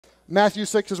Matthew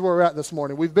 6 is where we're at this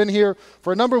morning. We've been here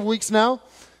for a number of weeks now,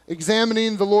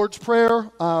 examining the Lord's Prayer.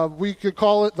 We could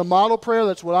call it the model prayer.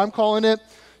 That's what I'm calling it.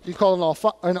 You call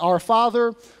it an Our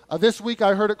Father. This week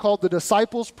I heard it called the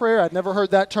disciples' prayer. I'd never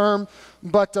heard that term,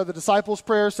 but the disciples'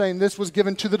 prayer, saying this was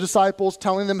given to the disciples,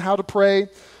 telling them how to pray.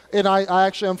 And I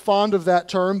actually am fond of that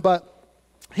term, but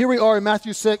here we are in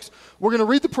Matthew 6. We're going to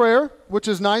read the prayer, which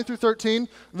is 9 through 13.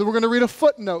 Then we're going to read a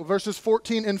footnote, verses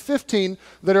 14 and 15,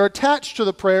 that are attached to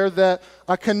the prayer that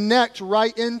connect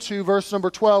right into verse number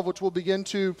 12, which we'll begin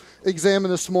to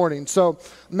examine this morning. So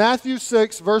Matthew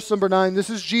 6, verse number 9, this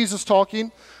is Jesus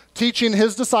talking, teaching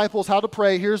his disciples how to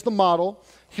pray. Here's the model.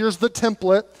 Here's the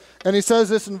template. And he says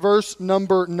this in verse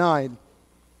number 9.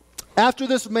 After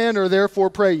this manner, therefore,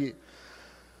 pray ye.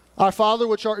 Our Father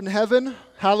which art in heaven,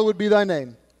 hallowed be thy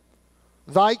name.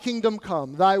 Thy kingdom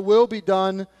come, thy will be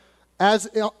done as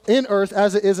in earth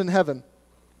as it is in heaven.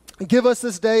 Give us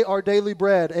this day our daily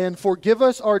bread, and forgive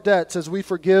us our debts as we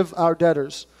forgive our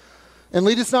debtors. And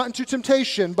lead us not into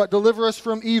temptation, but deliver us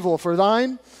from evil. For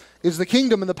thine is the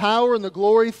kingdom and the power and the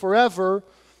glory forever.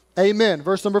 Amen.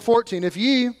 Verse number 14. If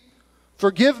ye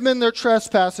forgive men their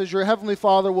trespasses, your heavenly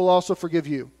Father will also forgive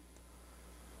you.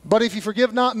 But if you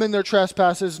forgive not men their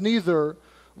trespasses, neither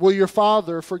will your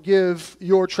Father forgive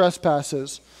your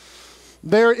trespasses.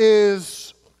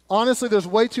 There's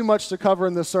way too much to cover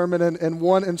in this sermon in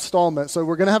one installment, so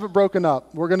we're going to have it broken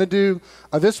up. We're going to do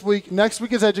this week. Next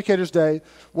week is Educators' Day.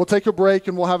 We'll take a break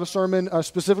and we'll have a sermon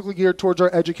specifically geared towards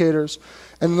our educators.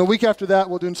 And then the week after that,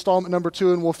 we'll do installment number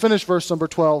 2, and we'll finish verse number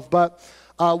 12. But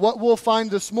what we'll find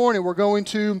this morning, we're going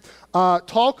to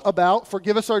talk about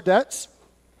forgive us our debts.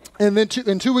 And then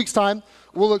in 2 weeks' time,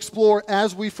 we'll explore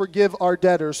as we forgive our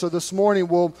debtors. So this morning,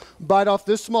 we'll bite off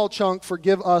this small chunk,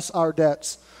 forgive us our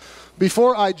debts.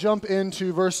 Before I jump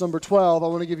into verse number 12, I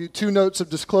want to give you 2 notes of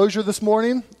disclosure this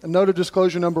morning. A note of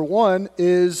disclosure number 1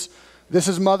 is this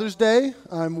is Mother's Day.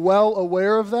 I'm well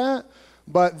aware of that,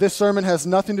 but this sermon has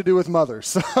nothing to do with mothers.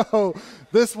 So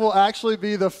this will actually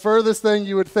be the furthest thing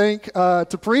you would think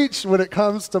to preach when it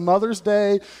comes to Mother's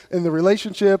Day and the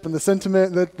relationship and the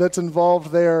sentiment that's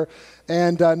involved there.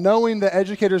 And knowing that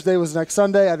Educators' Day was next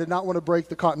Sunday, I did not want to break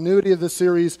the continuity of this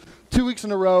series 2 weeks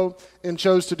in a row and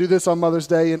chose to do this on Mother's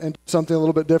Day and do something a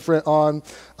little bit different on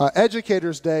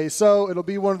Educators' Day. So it'll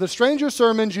be one of the strangest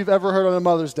sermons you've ever heard on a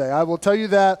Mother's Day. I will tell you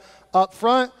that up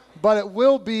front. But it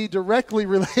will be directly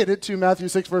related to Matthew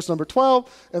 6, verse number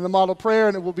 12, and the model prayer,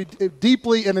 and it will be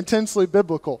deeply and intensely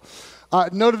biblical.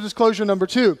 Note of disclosure number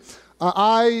 2.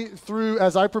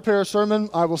 As I prepare a sermon,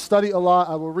 I will study a lot,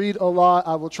 I will read a lot,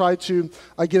 I will try to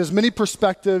get as many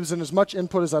perspectives and as much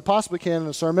input as I possibly can in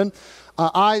a sermon.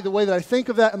 The way that I think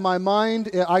of that in my mind,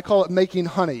 I call it making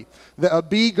honey. That a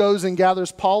bee goes and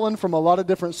gathers pollen from a lot of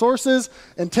different sources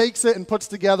and takes it and puts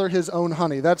together his own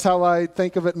honey. That's how I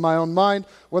think of it in my own mind.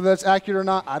 Whether that's accurate or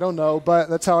not, I don't know, but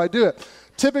that's how I do it.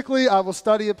 Typically, I will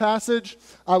study a passage,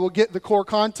 I will get the core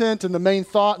content and the main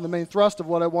thought and the main thrust of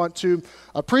what I want to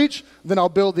preach, then I'll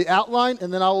build the outline,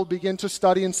 and then I will begin to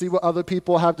study and see what other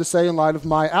people have to say in light of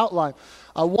my outline.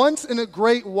 Once in a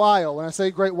great while, when I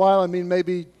say great while, I mean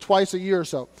maybe twice a year or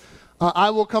so,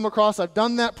 I will come across, I've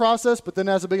done that process, but then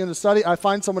as I begin to study, I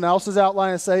find someone else's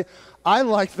outline and say, I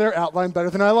like their outline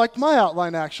better than I liked my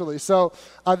outline, actually. So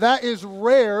that is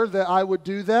rare that I would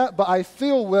do that, but I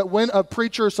feel that when a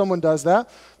preacher or someone does that,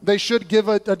 they should give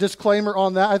a disclaimer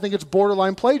on that. I think it's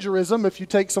borderline plagiarism if you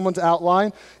take someone's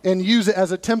outline and use it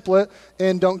as a template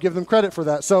and don't give them credit for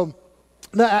that. So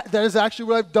that is actually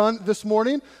what I've done this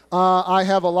morning. I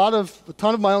have a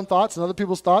ton of my own thoughts and other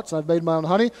people's thoughts, and I've made my own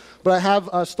honey, but I have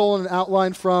stolen an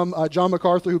outline from John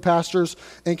MacArthur, who pastors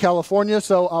in California,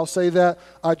 so I'll say that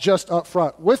just up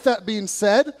front. With that being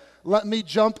said, let me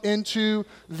jump into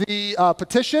the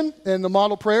petition and the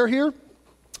model prayer here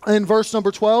in verse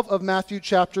number 12 of Matthew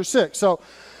chapter 6. So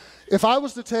if I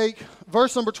was to take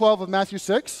verse number 12 of Matthew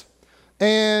 6,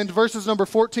 and verses number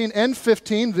 14 and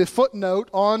 15, the footnote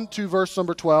on to verse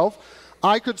number 12,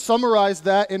 I could summarize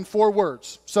that in 4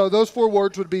 words. So those 4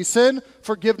 words would be sin,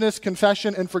 forgiveness,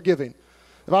 confession, and forgiving.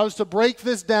 If I was to break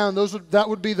this down, that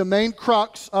would be the main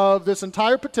crux of this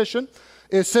entire petition,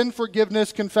 is sin,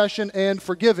 forgiveness, confession, and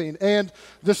forgiving. And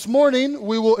this morning,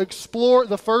 we will explore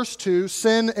the first 2,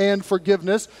 sin and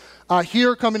forgiveness.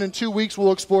 Here, coming in 2 weeks,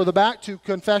 we'll explore the back 2,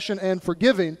 confession and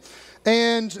forgiving.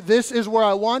 And this is where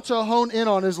I want to hone in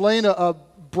on, is laying a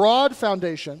broad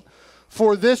foundation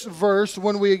for this verse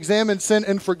when we examine sin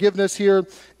and forgiveness here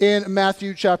in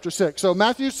Matthew chapter 6. So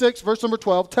Matthew 6, verse number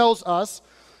 12 tells us,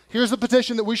 here's the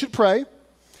petition that we should pray: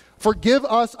 forgive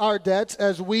us our debts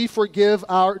as we forgive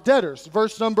our debtors.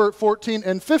 Verse number 14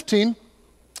 and 15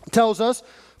 tells us,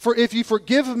 For if you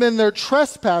forgive men their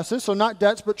trespasses, so not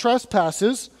debts, but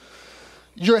trespasses,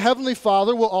 your heavenly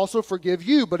Father will also forgive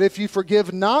you. But if you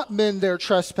forgive not men their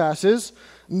trespasses,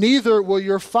 neither will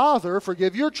your Father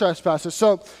forgive your trespasses.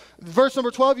 So verse number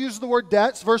 12 uses the word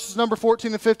debts. Verses number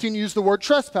 14 and 15 use the word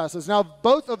trespasses. Now,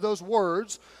 both of those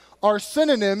words are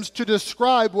synonyms to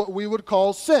describe what we would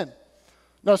call sin.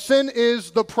 Now, sin is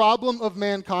the problem of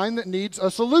mankind that needs a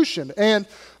solution. And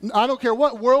I don't care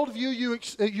what worldview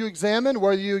you examine,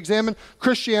 whether you examine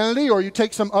Christianity or you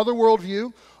take some other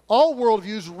worldview, all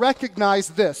worldviews recognize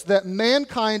this, that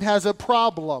mankind has a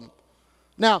problem.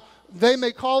 Now, they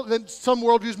may call it, some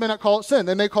worldviews may not call it sin.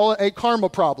 They may call it a karma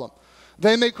problem.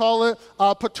 They may call it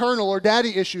paternal or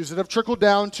daddy issues that have trickled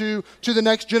down to the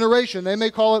next generation. They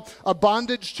may call it a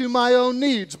bondage to my own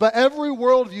needs. But every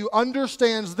worldview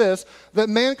understands this, that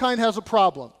mankind has a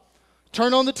problem.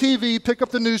 Turn on the TV, pick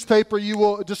up the newspaper, you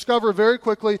will discover very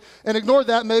quickly, and ignore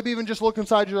that, maybe even just look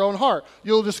inside your own heart.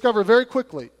 You'll discover very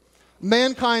quickly,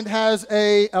 mankind has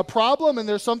a problem and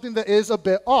there's something that is a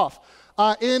bit off.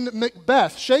 In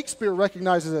Macbeth, Shakespeare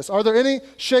recognizes this. Are there any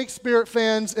Shakespeare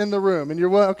fans in the room? And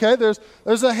you're, okay,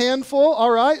 there's a handful,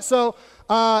 all right. So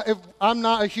if I'm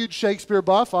not a huge Shakespeare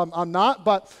buff, I'm not,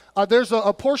 but there's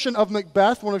a portion of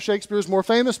Macbeth, one of Shakespeare's more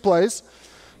famous plays,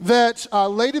 that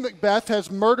Lady Macbeth has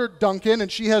murdered Duncan,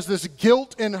 and she has this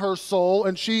guilt in her soul,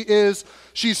 and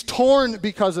she's torn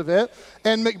because of it.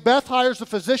 And Macbeth hires a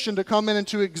physician to come in and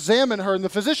to examine her, and the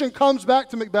physician comes back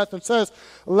to Macbeth and says,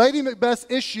 Lady Macbeth's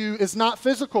issue is not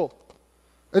physical.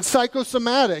 It's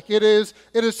psychosomatic. It is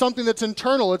something that's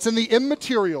internal. It's in the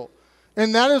immaterial.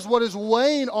 And that is what is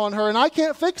weighing on her, and I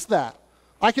can't fix that.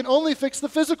 I can only fix the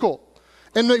physical.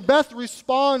 And Macbeth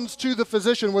responds to the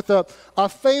physician with a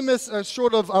famous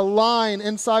sort of a line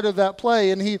inside of that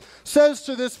play. And he says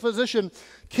to this physician,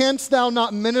 canst thou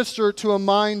not minister to a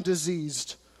mind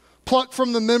diseased? Pluck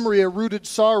from the memory a rooted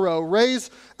sorrow.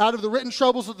 Raise out of the written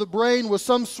troubles of the brain with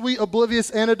some sweet oblivious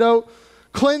antidote.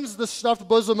 Cleanse the stuffed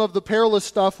bosom of the perilous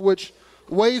stuff which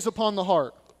weighs upon the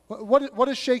heart. What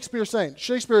is Shakespeare saying?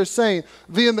 Shakespeare is saying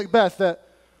via Macbeth that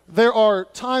there are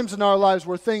times in our lives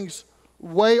where things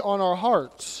weigh on our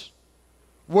hearts,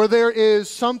 where there is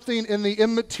something in the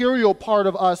immaterial part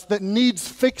of us that needs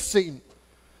fixing.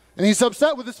 And he's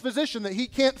upset with his physician that he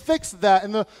can't fix that.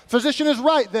 And the physician is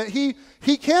right that he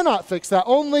cannot fix that.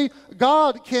 Only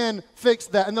God can fix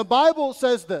that. And the Bible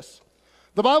says this.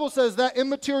 The Bible says that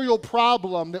immaterial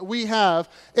problem that we have,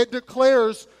 it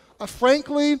declares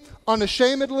frankly,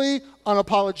 unashamedly,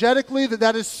 unapologetically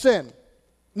that is sin.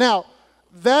 Now,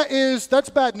 that's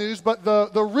bad news, but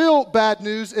the real bad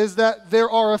news is that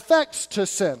there are effects to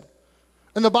sin.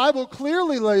 And the Bible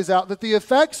clearly lays out that the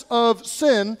effects of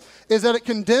sin is that it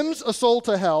condemns a soul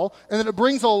to hell and that it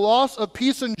brings a loss of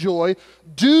peace and joy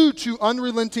due to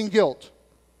unrelenting guilt.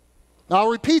 Now, I'll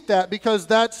repeat that because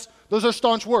those are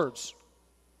staunch words.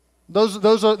 That's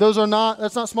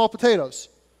not small potatoes.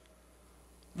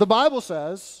 The Bible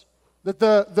says that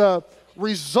the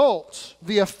result,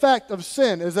 the effect of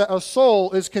sin is that a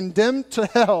soul is condemned to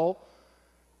hell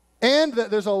and that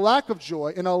there's a lack of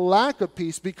joy and a lack of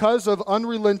peace because of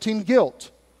unrelenting guilt.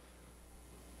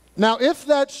 Now, if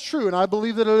that's true, and I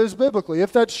believe that it is biblically,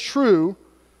 if that's true,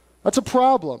 that's a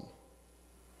problem.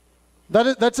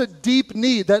 That's a deep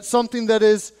need. That's something that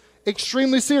is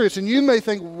extremely serious. And you may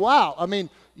think, wow, I mean,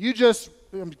 you just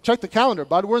check the calendar,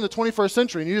 bud. We're in the 21st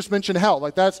century, and you just mentioned hell.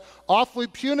 Like, that's awfully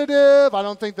punitive. I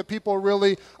don't think that people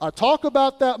really talk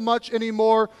about that much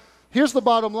anymore. Here's the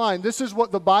bottom line. This is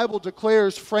what the Bible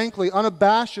declares, frankly,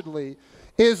 unabashedly,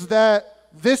 is that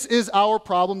this is our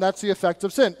problem. That's the effect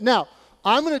of sin. Now,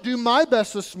 I'm going to do my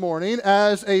best this morning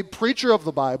as a preacher of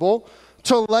the Bible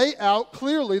to lay out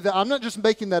clearly that I'm not just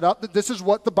making that up, that this is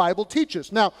what the Bible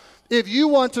teaches. Now, if you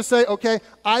want to say, okay,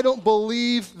 I don't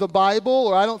believe the Bible,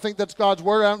 or I don't think that's God's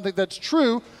word, I don't think that's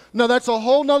true, no, that's a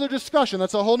whole nother discussion.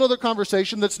 That's a whole nother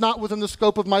conversation that's not within the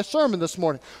scope of my sermon this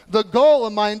morning. The goal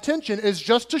and my intention is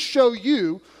just to show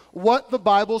you what the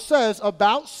Bible says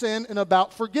about sin and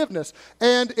about forgiveness.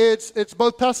 And it's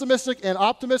both pessimistic and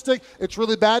optimistic. It's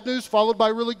really bad news followed by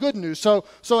really good news. So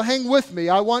hang with me.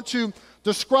 I want to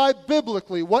describe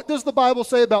biblically, what does the Bible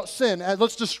say about sin? And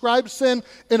let's describe sin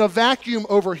in a vacuum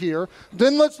over here.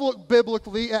 Then let's look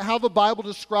biblically at how the Bible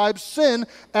describes sin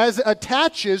as it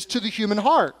attaches to the human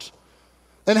heart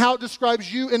and how it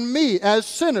describes you and me as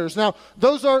sinners. Now,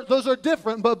 those are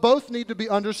different, but both need to be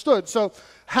understood. So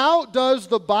how does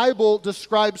the Bible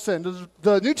describe sin?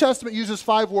 The New Testament uses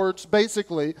 5 words,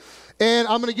 basically, and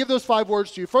I'm going to give those 5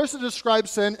 words to you. First, it describes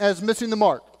sin as missing the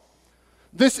mark.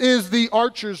 This is the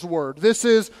archer's word. This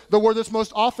is the word that's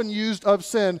most often used of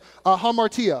sin,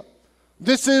 hamartia.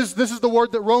 This is the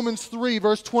word that Romans 3,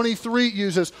 verse 23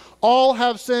 uses. All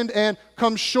have sinned and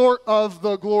come short of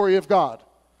the glory of God.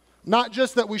 Not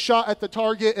just that we shot at the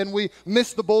target and we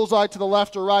missed the bullseye to the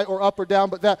left or right or up or down,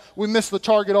 but that we missed the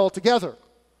target altogether.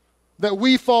 That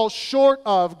we fall short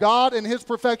of God, and his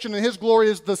perfection and his glory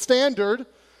is the standard,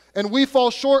 and we fall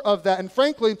short of that. And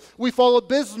frankly, we fall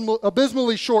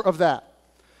abysmally short of that.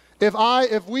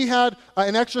 If we had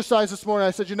an exercise this morning,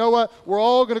 I said, you know what, we're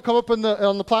all going to come up on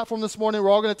the platform this morning, we're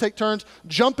all going to take turns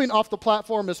jumping off the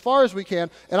platform as far as we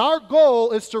can, and our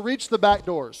goal is to reach the back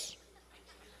doors.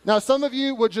 Now, some of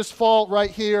you would just fall right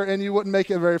here and you wouldn't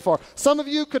make it very far. Some of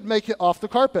you could make it off the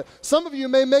carpet. Some of you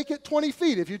may make it 20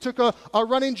 feet if you took a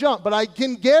running jump. But I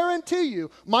can guarantee you,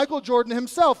 Michael Jordan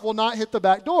himself will not hit the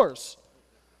back doors.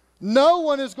 No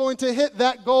one is going to hit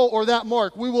that goal or that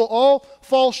mark. We will all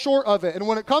fall short of it. And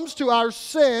when it comes to our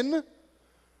sin,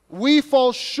 we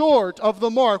fall short of the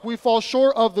mark. We fall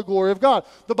short of the glory of God.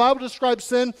 The Bible describes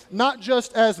sin not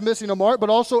just as missing a mark,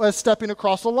 but also as stepping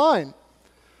across a line.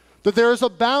 That there is a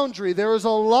boundary, there is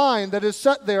a line that is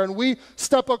set there, and we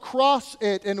step across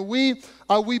it, and we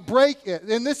break it.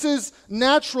 And this is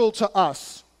natural to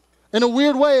us. In a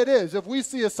weird way it is. If we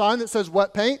see a sign that says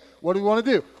wet paint, what do we want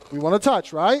to do? We want to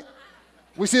touch, right?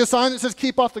 We see a sign that says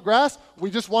keep off the grass, we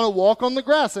just want to walk on the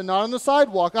grass and not on the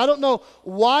sidewalk. I don't know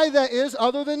why that is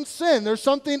other than sin. There's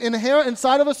something inherent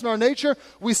inside of us in our nature.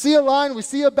 We see a line, we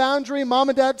see a boundary, mom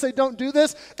and dad say don't do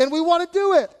this, and we want to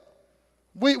do it.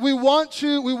 We want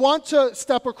to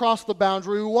step across the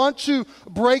boundary. We want to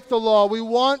break the law. We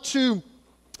want to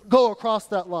go across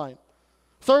that line.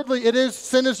 Thirdly,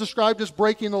 sin is described as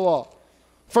breaking the law.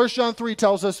 1 John 3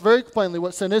 tells us very plainly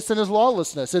what sin is. Sin is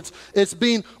lawlessness. It's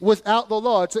being without the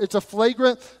law. It's a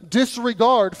flagrant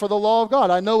disregard for the law of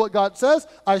God. I know what God says.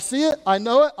 I see it. I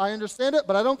know it. I understand it,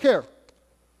 but I don't care.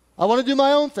 I want to do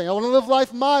my own thing. I want to live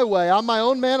life my way. I'm my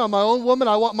own man. I'm my own woman.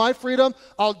 I want my freedom.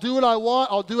 I'll do what I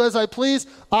want. I'll do as I please.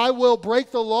 I will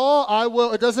break the law.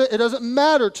 It doesn't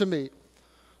matter to me.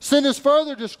 Sin is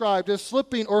further described as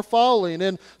slipping or falling.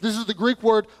 And this is the Greek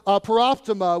word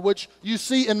paroptoma, which you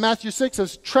see in Matthew 6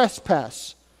 as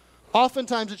trespass.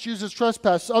 Oftentimes it's used as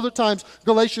trespass. Other times,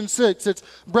 Galatians 6, it's,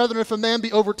 brethren, if a man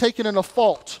be overtaken in a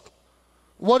fault.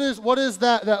 What is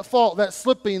that fault, that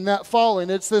slipping, that falling?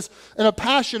 It's this, in a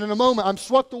passion, in a moment, I'm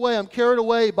swept away, I'm carried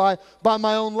away by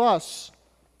my own lusts.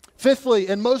 Fifthly,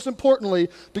 and most importantly,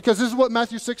 because this is what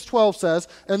Matthew 6:12 says,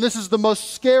 and this is the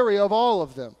most scary of all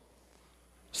of them,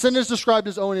 sin is described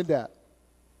as owing a debt.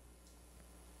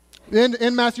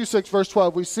 In Matthew 6, verse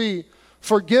 12, we see,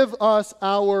 forgive us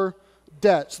our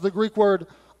debts. The Greek word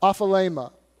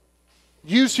apholema.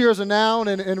 Used here as a noun,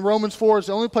 and in Romans 4 is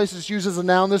the only place it's used as a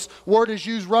noun. This word is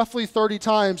used roughly 30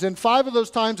 times, and 5 of those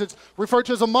times it's referred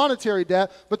to as a monetary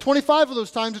debt, but 25 of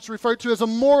those times it's referred to as a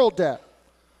moral debt.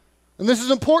 And this is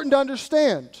important to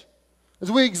understand. As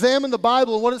we examine the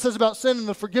Bible and what it says about sin and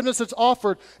the forgiveness that's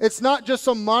offered, it's not just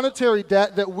some monetary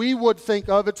debt that we would think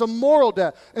of, it's a moral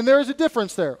debt. And there is a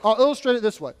difference there. I'll illustrate it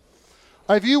this way.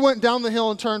 If you went down the hill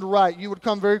and turned right, you would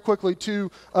come very quickly to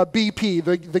BP,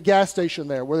 the gas station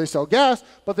there, where they sell gas,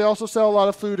 but they also sell a lot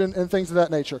of food and things of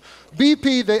that nature.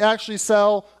 BP, they actually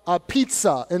sell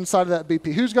pizza inside of that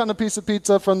BP. Who's gotten a piece of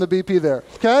pizza from the BP there?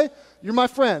 Okay? You're my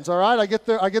friends, all right? I get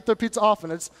their pizza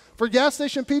often. It's for gas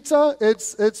station pizza,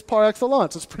 it's par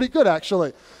excellence. It's pretty good,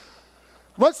 actually.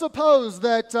 Let's suppose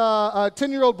that a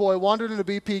 10-year-old boy wandered into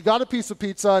BP, got a piece of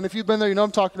pizza, and if you've been there, you know what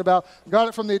I'm talking about. Got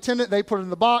it from the attendant. They put it in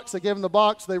the box. They gave him the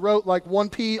box. They wrote like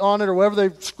 1P on it or whatever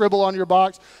they scribble on your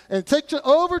box, and take it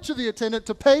over to the attendant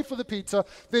to pay for the pizza.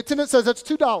 The attendant says, that's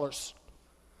 $2.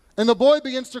 And the boy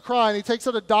begins to cry, and he takes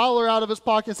out $1 out of his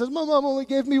pocket and says, my mom only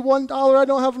gave me $1. I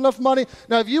don't have enough money.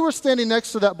 Now, if you were standing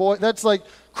next to that boy, that's like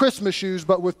Christmas shoes,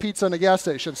 but with pizza in a gas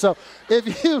station. So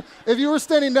if you were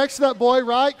standing next to that boy,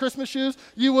 right, Christmas shoes,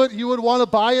 you would want to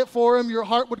buy it for him. Your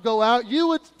heart would go out. You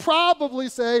would probably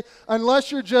say, unless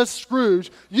you're just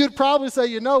Scrooge, you'd probably say,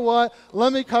 you know what,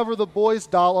 let me cover the boy's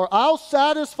dollar. I'll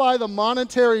satisfy the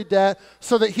monetary debt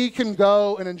so that he can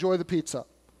go and enjoy the pizza.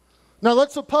 Now,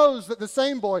 let's suppose that the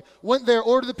same boy went there,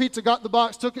 ordered the pizza, got the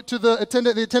box, took it to the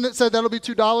attendant. The attendant said, that'll be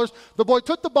 $2. The boy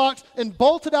took the box and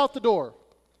bolted out the door.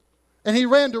 And he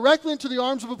ran directly into the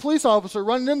arms of a police officer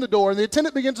running in the door. And the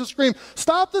attendant begins to scream,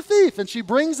 stop the thief. And she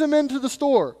brings him into the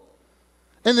store.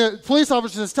 And the police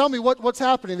officer says, tell me what's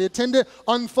happening. The attendant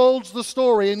unfolds the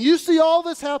story. And you see all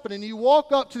this happen. And you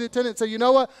walk up to the attendant and say, you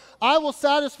know what? I will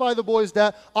satisfy the boy's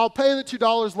debt. I'll pay the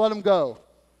 $2. Let him go.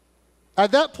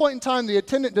 At that point in time, the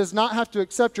attendant does not have to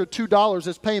accept your $2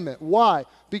 as payment. Why?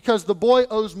 Because the boy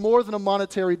owes more than a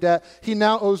monetary debt. He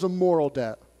now owes a moral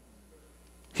debt.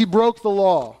 He broke the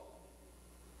law.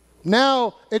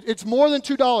 Now it's more than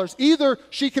 $2. Either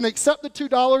she can accept the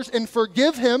 $2 and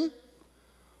forgive him,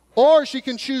 or she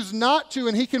can choose not to,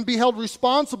 and he can be held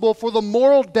responsible for the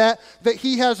moral debt that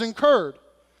he has incurred.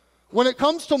 When it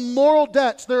comes to moral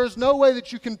debts, there is no way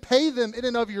that you can pay them in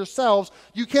and of yourselves.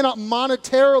 You cannot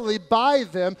monetarily buy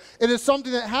them. It is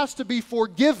something that has to be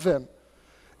forgiven.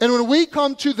 And when we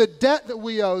come to the debt that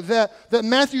we owe, that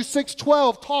Matthew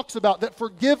 6:12 talks about, that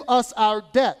forgive us our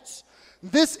debts,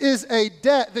 this is a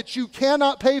debt that you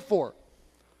cannot pay for.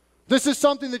 This is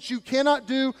something that you cannot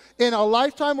do in a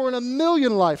lifetime or in a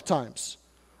million lifetimes.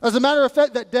 As a matter of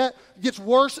fact, that debt gets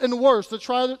worse and worse.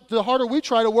 The harder we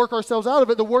try to work ourselves out of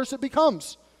it, the worse it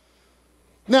becomes.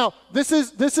 Now, this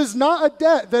is not a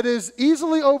debt that is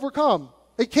easily overcome.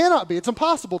 It cannot be. It's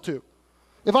impossible to.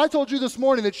 If I told you this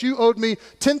morning that you owed me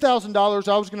 $10,000,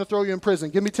 I was going to throw you in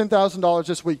prison. Give me $10,000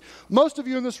 this week. Most of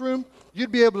you in this room,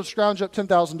 you'd be able to scrounge up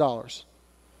 $10,000.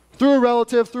 Through a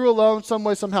relative, through a loan, some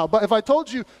way, somehow. But if I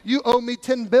told you, you owe me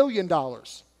 $10 billion, or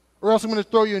else I'm going to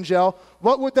throw you in jail,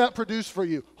 what would that produce for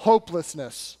you?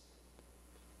 Hopelessness.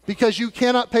 Because you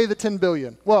cannot pay the $10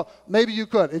 billion. Well, maybe you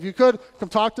could. If you could, come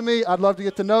talk to me. I'd love to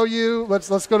get to know you.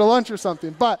 Let's go to lunch or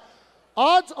something. But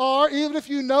odds are, even if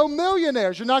you know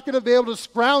millionaires, you're not going to be able to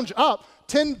scrounge up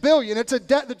 $10 billion. It's a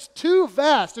debt that's too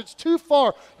vast. It's too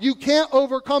far. You can't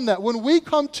overcome that. When we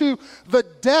come to the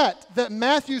debt that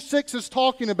Matthew 6 is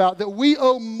talking about, that we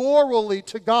owe morally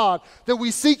to God, that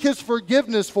we seek his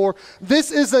forgiveness for, this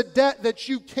is a debt that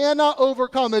you cannot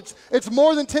overcome. It's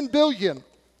more than $10 billion.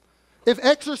 If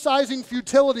exercising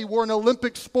futility were an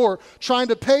Olympic sport, trying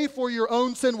to pay for your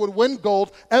own sin would win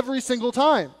gold every single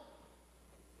time.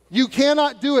 You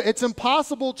cannot do it. It's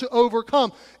impossible to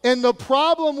overcome. And the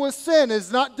problem with sin is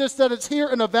not just that it's here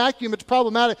in a vacuum, it's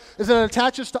problematic, is that it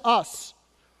attaches to us.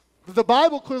 The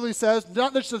Bible clearly says,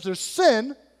 not just that there's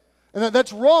sin, and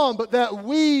that's wrong, but that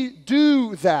we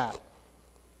do that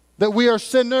we are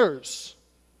sinners.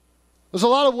 There's a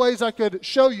lot of ways I could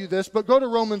show you this, but go to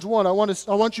Romans 1. I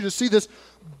want you to see this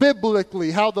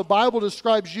biblically, how the Bible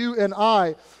describes you and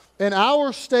I in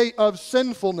our state of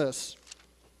sinfulness.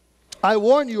 I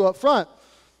warn you up front,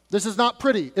 this is not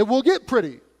pretty. It will get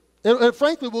pretty. It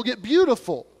frankly will get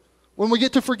beautiful when we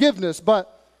get to forgiveness,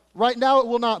 but right now it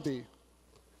will not be.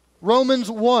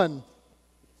 Romans 1.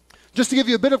 Just to give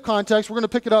you a bit of context, we're going to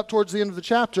pick it up towards the end of the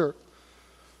chapter.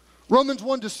 Romans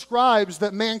 1 describes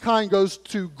that mankind goes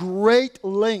to great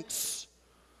lengths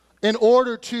in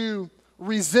order to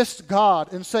resist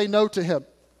God and say no to him.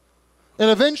 And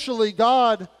eventually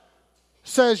God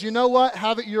says, you know what,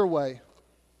 have it your way.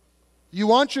 You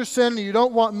want your sin and you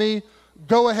don't want me,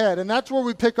 go ahead. And that's where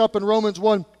we pick up in Romans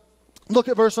 1. Look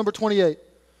at verse number 28.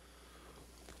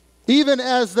 Even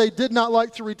as they did not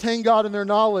like to retain God in their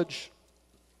knowledge,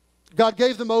 God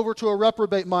gave them over to a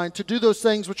reprobate mind to do those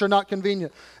things which are not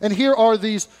convenient. And here are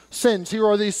these sins. Here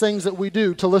are these things that we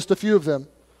do, to list a few of them.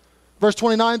 Verse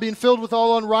 29, being filled with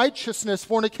all unrighteousness,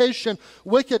 fornication,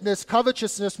 wickedness,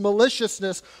 covetousness,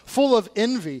 maliciousness, full of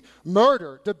envy,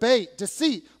 murder, debate,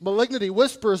 deceit, malignity,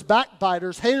 whisperers,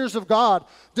 backbiters, haters of God,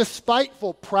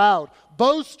 despiteful, proud,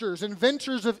 boasters,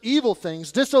 inventors of evil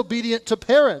things, disobedient to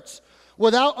parents,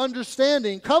 without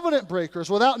understanding, covenant breakers,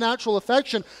 without natural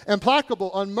affection, implacable,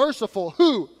 unmerciful,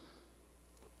 who,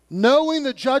 knowing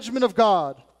the judgment of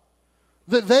God,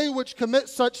 that they which commit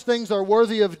such things are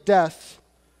worthy of death,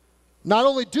 not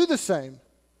only do the same,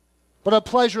 but have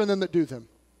pleasure in them that do them.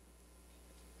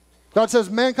 God says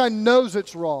mankind knows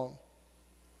it's wrong.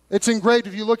 It's engraved,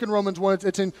 if you look in Romans 1,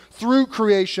 it's through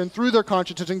creation, through their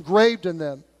conscience, it's engraved in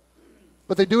them.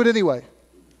 But they do it anyway.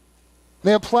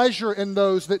 They have pleasure in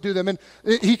those that do them. And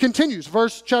he continues,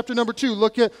 chapter number 2,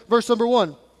 look at verse number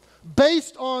 1.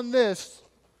 Based on this,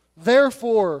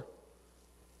 therefore,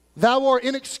 thou art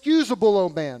inexcusable, O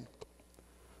man.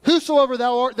 Whosoever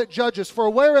thou art that judgest, for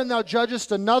wherein thou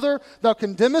judgest another, thou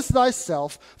condemnest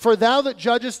thyself, for thou that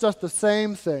judgest dost the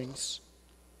same things.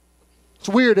 It's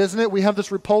weird, isn't it? We have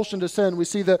this repulsion to sin. We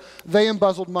see that they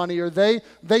embezzled money, or they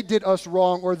did us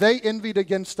wrong, or they envied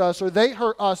against us, or they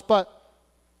hurt us, but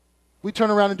we turn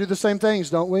around and do the same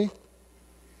things, don't we?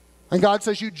 And God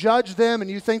says you judge them and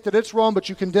you think that it's wrong, but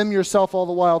you condemn yourself all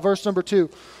the while. Verse number 2,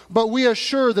 but we are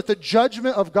sure that the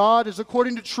judgment of God is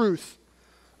according to truth,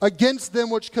 against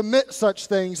them which commit such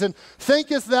things. And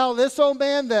thinkest thou this, O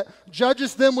man, that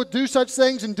judgest them which do such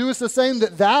things and doest the same,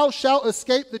 that thou shalt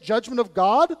escape the judgment of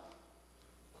God?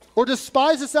 Or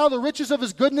despisest thou the riches of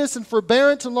his goodness and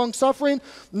forbearance and longsuffering,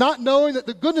 not knowing that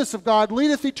the goodness of God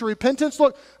leadeth thee to repentance?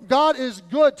 Look, God is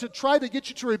good to try to get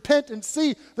you to repent and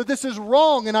see that this is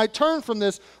wrong, and I turn from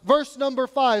this. Verse number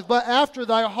 5, but after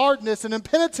thy hardness and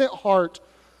impenitent heart,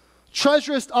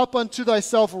 Treasurest up unto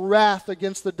thyself wrath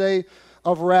against the day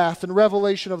of wrath and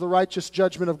revelation of the righteous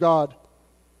judgment of God.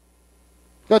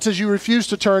 God says you refuse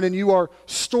to turn and you are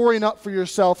storing up for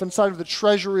yourself inside of the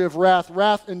treasury of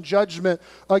wrath and judgment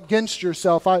against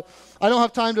yourself. I don't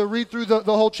have time to read through the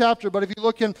whole chapter, but if you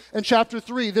look in chapter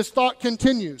 3, this thought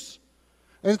continues.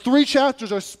 And 3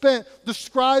 chapters are spent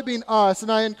describing us,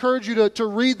 and I encourage you to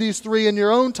read these 3 in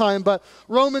your own time. But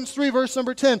Romans 3, verse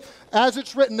number 10, as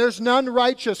it's written, there's none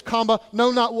righteous, comma,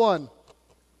 no, not one.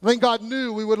 I think God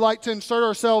knew we would like to insert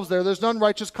ourselves there. There's none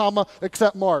righteous, comma,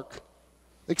 except Marc.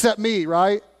 Except me,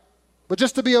 right? But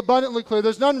just to be abundantly clear,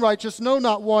 there's none righteous, no,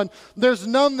 not one. There's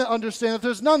none that understandeth,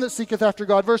 there's none that seeketh after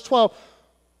God. Verse 12,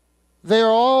 they are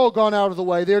all gone out of the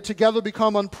way. They are together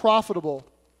become unprofitable.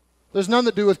 There's none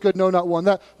that doeth good, no, not one.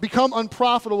 That become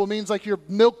unprofitable means like your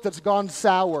milk that's gone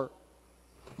sour.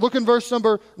 Look in verse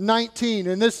number 19,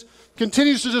 and this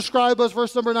continues to describe us,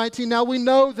 verse number 19. Now we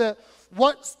know that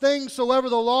what things soever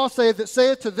the law saith, that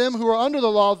saith to them who are under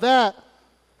the law, that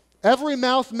every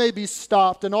mouth may be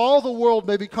stopped, and all the world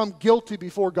may become guilty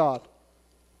before God.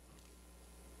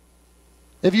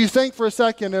 If you think for a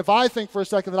second, if I think for a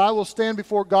second that I will stand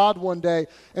before God one day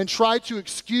and try to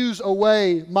excuse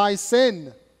away my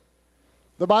sin,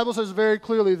 the Bible says very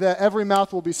clearly that every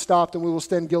mouth will be stopped and we will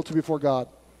stand guilty before God.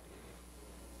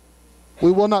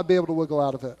 We will not be able to wiggle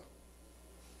out of it.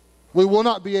 We will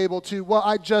not be able to,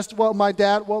 my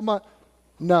dad,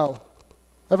 no.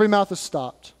 Every mouth is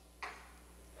stopped.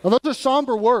 Now those are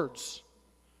somber words.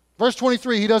 Verse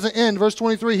 23, he doesn't end. Verse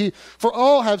 23, for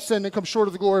all have sinned and come short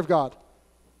of the glory of God.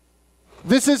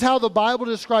 This is how the Bible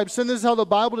describes sin. This is how the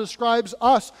Bible describes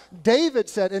us. David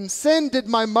said, in sin did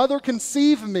my mother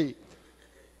conceive me.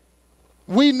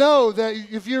 We know that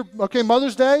if you're,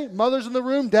 Mother's Day, mothers in the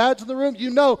room, dads in the room, you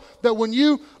know that when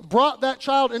you brought that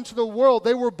child into the world,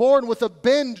 they were born with a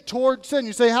bend toward sin.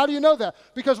 You say, how do you know that?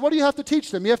 Because what do you have to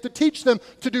teach them? You have to teach them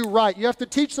to do right. You have to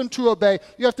teach them to obey.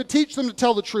 You have to teach them to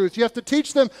tell the truth. You have to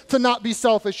teach them to not be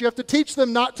selfish. You have to teach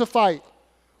them not to fight.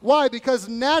 Why? Because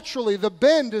naturally the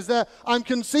bend is that I'm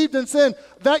conceived in sin.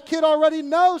 That kid already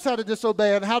knows how to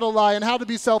disobey and how to lie and how to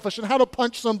be selfish and how to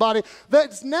punch somebody.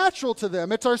 That's natural to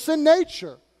them. It's our sin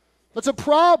nature. That's a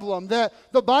problem that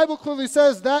the Bible clearly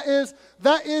says that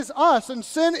is us. And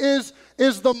sin is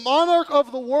the monarch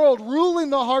of the world ruling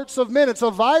the hearts of men. It's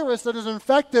a virus that has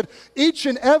infected each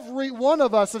and every one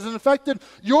of us. It's infected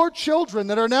your children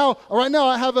that are now, right now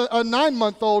I have a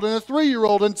 9-month-old and a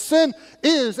 3-year-old, and sin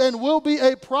is and will be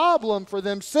a problem for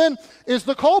them. Sin is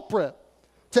the culprit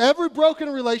to every broken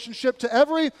relationship, to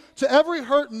every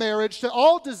hurt marriage, to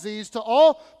all disease, to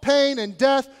all pain and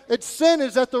death. Sin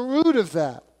is at the root of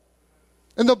that.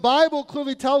 And the Bible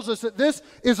clearly tells us that this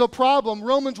is a problem.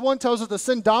 Romans 1 tells us that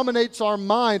sin dominates our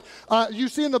mind. You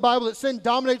see in the Bible that sin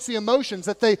dominates the emotions,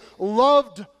 that they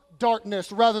loved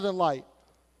darkness rather than light.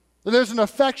 There's an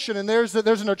affection and there's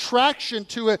an attraction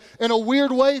to it in a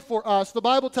weird way for us. The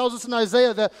Bible tells us in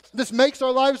Isaiah that this makes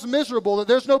our lives miserable, that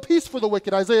there's no peace for the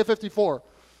wicked, Isaiah 54.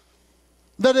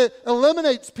 That it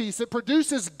eliminates peace, it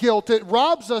produces guilt, it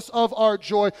robs us of our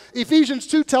joy. Ephesians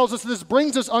 2 tells us this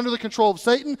brings us under the control of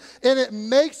Satan, and it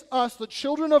makes us the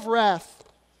children of wrath,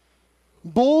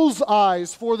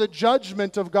 bullseyes for the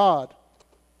judgment of God.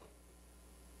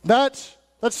 That's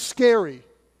scary.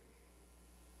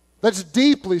 That's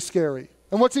deeply scary.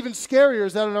 And what's even scarier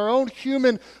is that in our own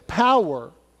human power,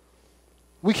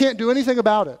 we can't do anything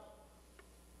about it.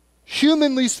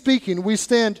 Humanly speaking, we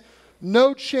stand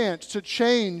no chance to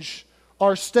change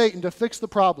our state and to fix the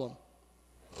problem.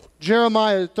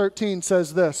 Jeremiah 13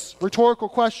 says this, rhetorical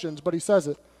questions, but he says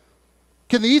it.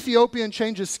 Can the Ethiopian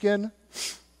change his skin,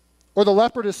 or the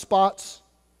leopard his spots?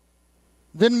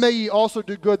 Then may ye also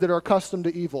do good that are accustomed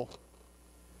to evil.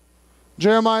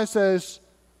 Jeremiah says,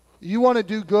 you want to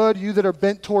do good, you that are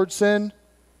bent toward sin,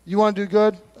 you want to do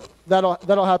good?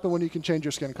 That'll happen when you can change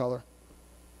your skin color.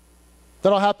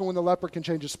 That'll happen when the leopard can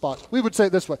change his spots. We would say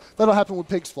it this way. That'll happen when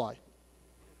pigs fly.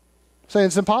 Saying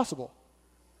it's impossible.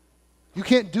 You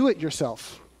can't do it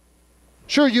yourself.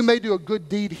 Sure, you may do a good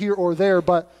deed here or there,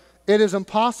 but it is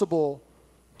impossible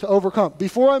to overcome.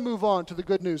 Before I move on to the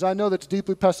good news, I know that's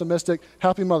deeply pessimistic.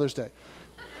 Happy Mother's Day.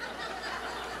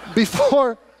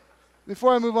 Before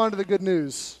I move on to the good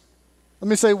news, let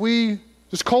me say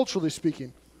just culturally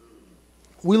speaking,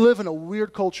 we live in a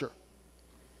weird culture.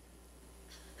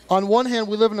 On one hand,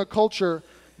 we live in a culture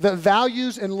that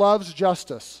values and loves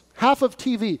justice. Half of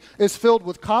TV is filled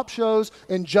with cop shows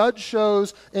and judge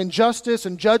shows and justice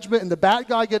and judgment, and the bad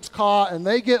guy gets caught and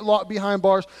they get locked behind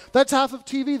bars. That's half of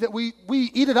TV that we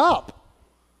eat it up.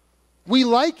 We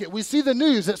like it. We see the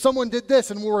news that someone did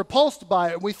this and we're repulsed by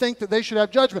it and we think that they should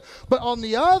have judgment. But on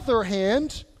the other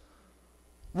hand,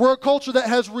 we're a culture that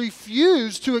has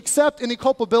refused to accept any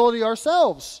culpability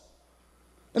ourselves.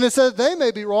 And it says they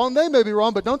may be wrong,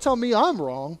 but don't tell me I'm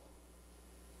wrong.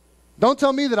 Don't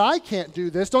tell me that I can't do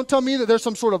this. Don't tell me that there's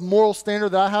some sort of moral standard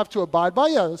that I have to abide by.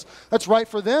 Yeah, that's right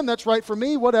for them, that's right for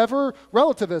me, whatever,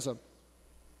 relativism.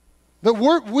 That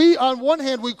we, on one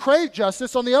hand, we crave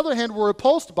justice. On the other hand, we're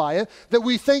repulsed by it. That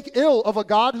we think ill of a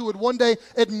God who would one day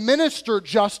administer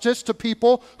justice to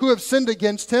people who have sinned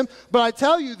against him. But I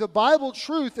tell you, the Bible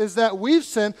truth is that we've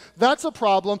sinned. That's a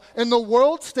problem. And the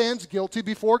world stands guilty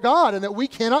before God. And that we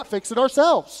cannot fix it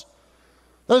ourselves.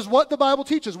 That is what the Bible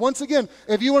teaches. Once again,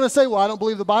 if you want to say, well, I don't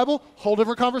believe the Bible, whole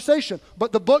different conversation.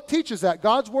 But the book teaches that.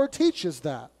 God's word teaches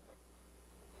that.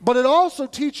 But it also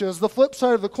teaches, the flip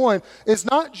side of the coin, is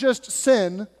not just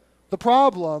sin, the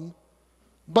problem,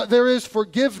 but there is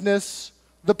forgiveness,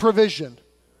 the provision.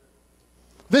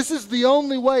 This is the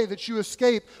only way that you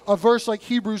escape a verse like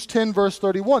Hebrews 10, verse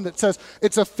 31, that says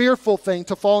it's a fearful thing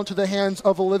to fall into the hands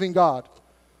of a living God.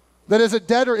 That as a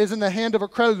debtor is in the hand of a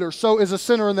creditor, so is a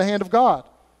sinner in the hand of God.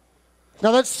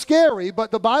 Now that's scary,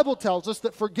 but the Bible tells us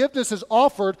that forgiveness is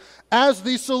offered as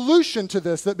the solution to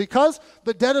this. That because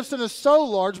the debt of sin is so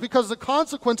large, because the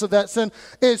consequence of that sin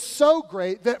is so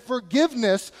great, that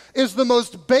forgiveness is the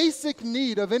most basic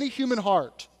need of any human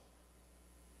heart.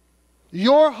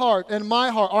 Your heart and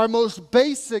my heart, our most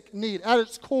basic need at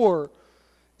its core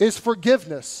is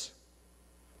forgiveness.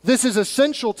 This is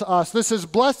essential to us. This is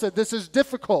blessed. This is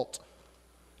difficult.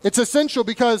 It's essential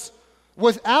because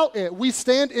without it, we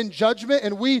stand in judgment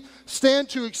and we stand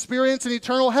to experience an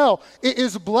eternal hell. It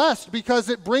is blessed because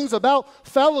it brings about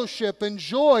fellowship and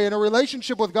joy and a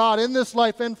relationship with God in this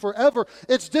life and forever.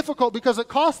 It's difficult because it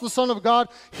cost the Son of God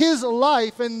his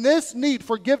life, and this need,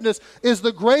 forgiveness, is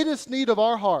the greatest need of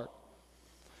our heart.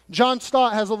 John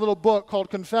Stott has a little book called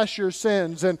Confess Your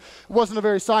Sins, and it wasn't a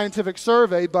very scientific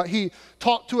survey, but he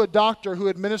talked to a doctor who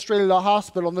administrated a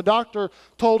hospital, and the doctor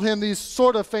told him these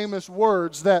sort of famous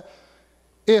words that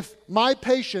if my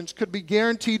patients could be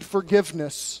guaranteed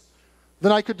forgiveness,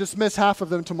 then I could dismiss half of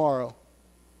them tomorrow.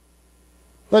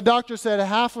 The doctor said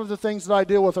half of the things that I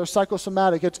deal with are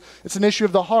psychosomatic. It's an issue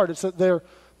of the heart. It's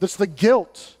the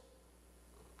guilt.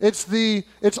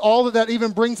 It's all that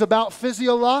even brings about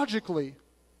physiologically.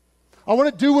 I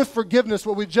want to do with forgiveness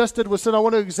what we just did with sin. I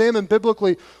want to examine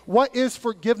biblically, what is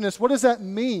forgiveness? What does that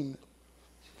mean?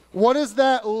 What does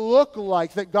that look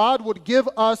like, that God would give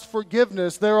us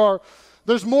forgiveness?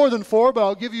 There's more than four, but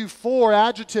I'll give you four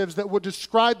adjectives that would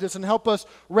describe this and help us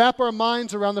wrap our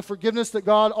minds around the forgiveness that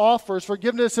God offers.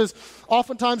 Forgiveness is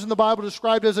oftentimes in the Bible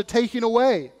described as a taking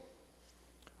away.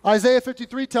 Isaiah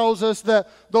 53 tells us that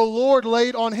the Lord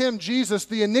laid on him, Jesus,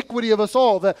 the iniquity of us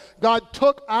all, that God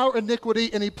took our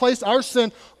iniquity and he placed our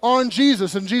sin on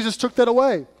Jesus, and Jesus took that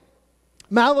away.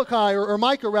 Malachi, or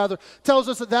Micah rather, tells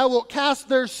us that thou wilt cast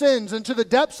their sins into the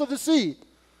depths of the sea.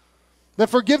 That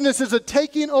forgiveness is a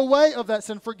taking away of that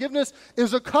sin. Forgiveness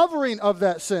is a covering of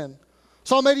that sin.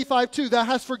 Psalm 85:2, thou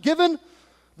hast forgiven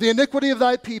the iniquity of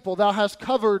thy people. Thou hast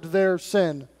covered their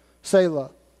sin. Selah.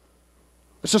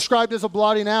 It's described as a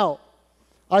blotting out.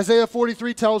 Isaiah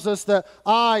 43 tells us that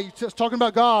talking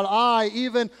about God,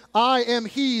 I am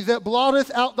he that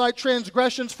blotteth out thy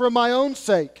transgressions for my own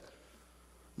sake,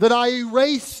 that I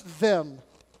erase them.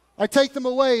 I take them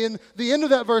away. And the end of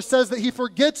that verse says that he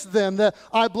forgets them, that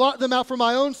I blot them out for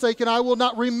my own sake, and I will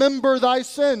not remember thy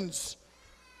sins.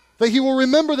 That he will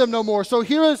remember them no more. So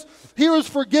here is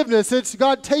forgiveness. It's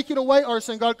God taking away our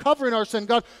sin, God covering our sin,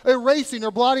 God erasing or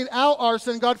blotting out our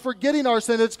sin, God forgetting our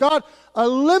sin. It's God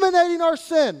eliminating our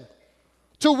sin,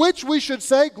 to which we should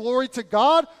say, glory to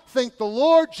God, thank the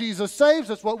Lord, Jesus saves.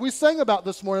 That's what we sang about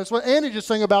this morning. That's what Andy just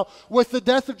sang about with the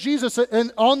death of Jesus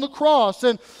and on the cross.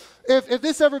 And if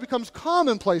this ever becomes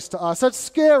commonplace to us, that's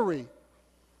scary.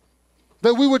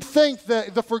 That we would think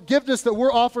that the forgiveness that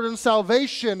we're offered in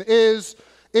salvation is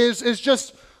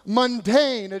just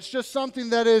mundane. It's just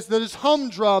something that is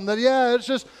humdrum. That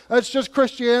it's just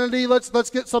Christianity. Let's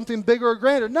get something bigger or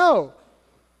grander. No.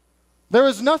 There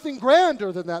is nothing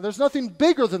grander than that. There's nothing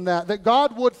bigger than that. That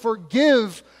God would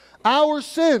forgive our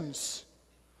sins.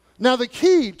 Now the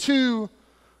key to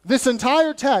this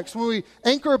entire text, when we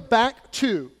anchor back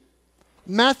to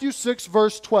Matthew 6,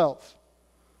 verse 12.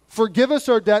 Forgive us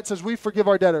our debts as we forgive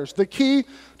our debtors. The key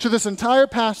to this entire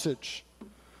passage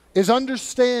is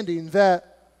understanding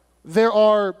that there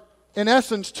are, in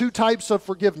essence, two types of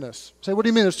forgiveness. Say, what do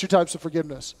you mean there's two types of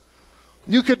forgiveness?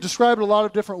 You could describe it a lot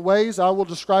of different ways. I will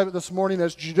describe it this morning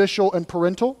as judicial and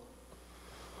parental.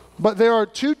 But there are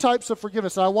two types of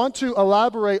forgiveness, and I want to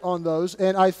elaborate on those,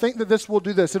 and I think that this will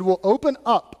do this. It will open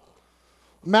up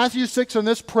Matthew 6 and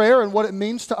this prayer and what it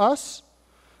means to us.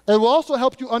 It will also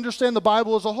help you understand the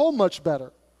Bible as a whole much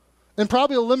better, and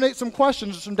probably eliminate some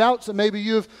questions or some doubts that maybe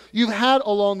you've had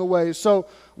along the way. So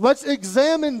let's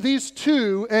examine these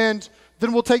two, and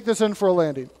then we'll take this in for a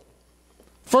landing.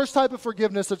 First type of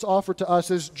forgiveness that's offered to us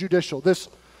is judicial. This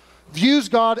views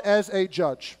God as a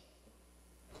judge.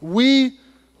 We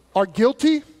are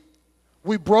guilty.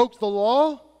 We broke the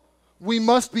law. We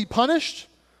must be punished.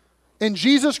 And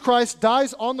Jesus Christ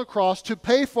dies on the cross to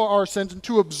pay for our sins and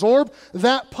to absorb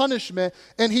that punishment.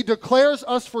 And he declares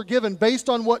us forgiven based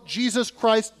on what Jesus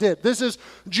Christ did. This is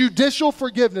judicial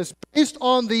forgiveness based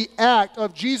on the act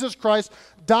of Jesus Christ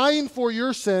dying for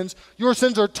your sins. Your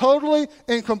sins are totally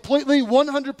and completely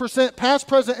 100% past,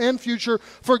 present, and future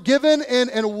forgiven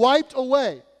and wiped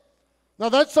away. Now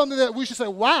that's something that we should say,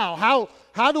 wow,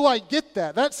 how do I get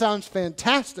that? That sounds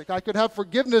fantastic. I could have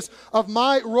forgiveness of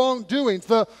my wrongdoings.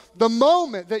 The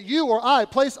moment that you or I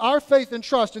place our faith and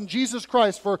trust in Jesus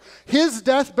Christ for his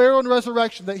death, burial, and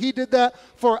resurrection, that he did that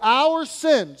for our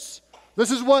sins. This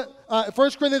is what 1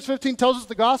 Corinthians 15 tells us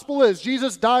the gospel is.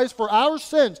 Jesus dies for our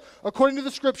sins according to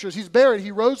the scriptures. He's buried.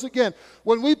 He rose again.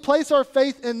 When we place our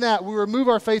faith in that, we remove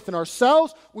our faith in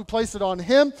ourselves. We place it on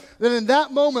him. Then in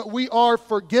that moment, we are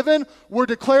forgiven. We're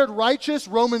declared righteous.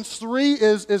 Romans 3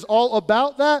 is all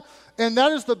about that. And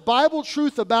that is the Bible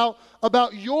truth about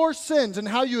your sins and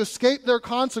how you escape their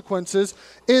consequences,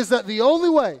 is that the only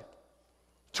way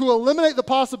to eliminate the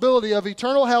possibility of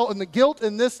eternal hell and the guilt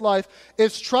in this life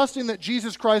is trusting that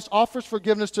Jesus Christ offers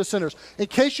forgiveness to sinners. In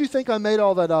case you think I made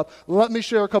all that up, let me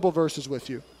share a couple verses with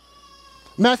you.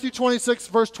 Matthew 26,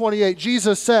 verse 28,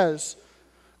 Jesus says,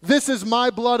 "This is my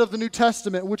blood of the New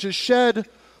Testament, which is shed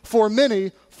for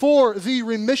many for the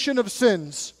remission of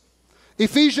sins."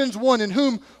 Ephesians 1, "In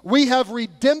whom we have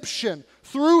redemption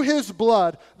through his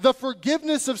blood, the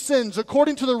forgiveness of sins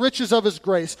according to the riches of his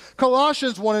grace."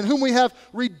 Colossians 1, "In whom we have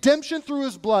redemption through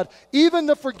his blood, even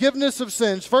the forgiveness of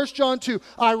sins." 1 John 2,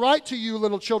 "I write to you,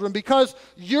 little children, because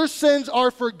your sins are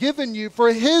forgiven you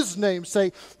for his name's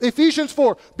sake." Ephesians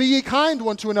 4, "Be ye kind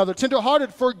one to another,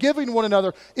 tenderhearted, forgiving one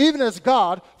another, even as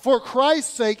God, for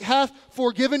Christ's sake, hath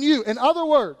forgiven you." In other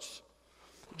words,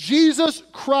 Jesus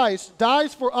Christ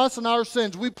dies for us and our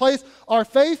sins. We place our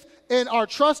faith and our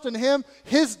trust in him.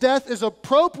 His death is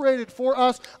appropriated for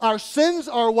us. Our sins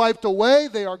are wiped away.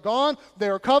 They are gone. They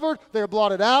are covered. They are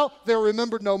blotted out. They are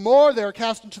remembered no more. They are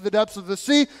cast into the depths of the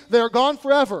sea. They are gone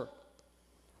forever.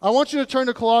 I want you to turn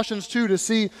to Colossians 2 to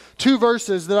see two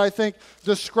verses that I think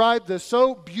describe this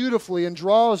so beautifully and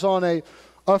draws on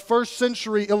a first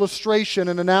century illustration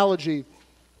and analogy.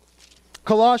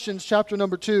 Colossians chapter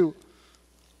number 2.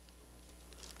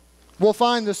 We'll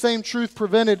find the same truth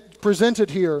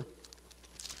presented here,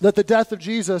 that the death of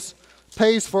Jesus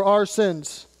pays for our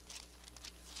sins.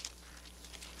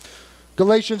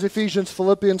 Galatians, Ephesians,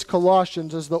 Philippians,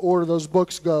 Colossians is the order those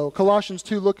books go. Colossians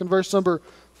 2, look in verse number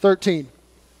 13.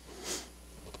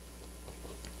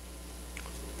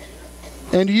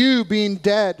 "And you being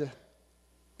dead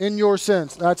in your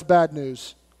sins," that's bad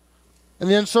news, "and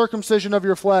the uncircumcision of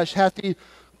your flesh hath he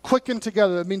quickened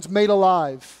together." That means made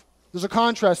alive. There's a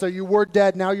contrast there. You were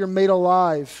dead, now you're made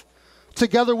alive.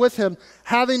 "Together with him,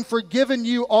 having forgiven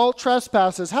you all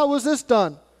trespasses." How was this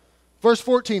done? Verse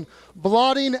 14,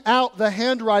 "blotting out the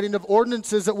handwriting of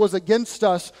ordinances that was against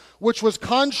us, which was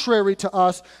contrary to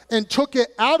us, and took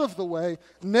it out of the way,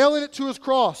 nailing it to his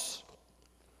cross."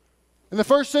 In the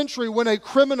first century, when a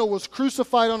criminal was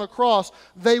crucified on a cross,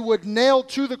 they would nail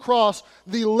to the cross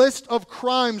the list of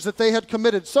crimes that they had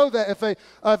committed, so that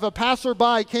if a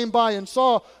passerby came by and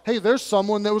saw, hey, there's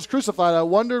someone that was crucified, I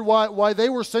wondered why they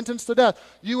were sentenced to death,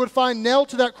 you would find nailed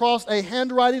to that cross a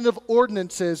handwriting of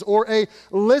ordinances or a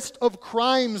list of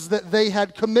crimes that they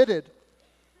had committed.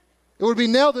 It would be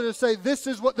nailed there to say, this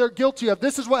is what they're guilty of.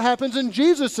 This is what happens in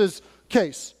Jesus'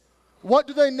 case. What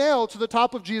do they nail to the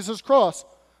top of Jesus' cross?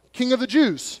 King of the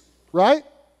Jews, right?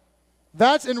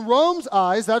 That's in Rome's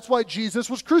eyes, that's why Jesus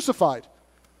was crucified.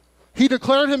 He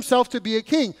declared himself to be a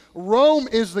king. Rome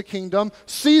is the kingdom.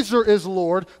 Caesar is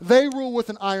Lord. They rule with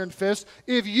an iron fist.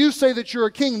 If you say that you're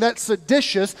a king, that's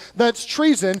seditious, that's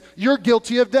treason, you're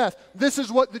guilty of death. This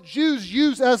is what the Jews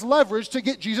use as leverage to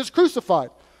get Jesus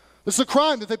crucified. This is a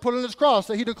crime that they put on his cross,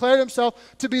 that he declared himself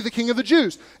to be the king of the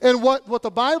Jews. And what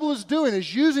the Bible is doing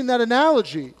is using that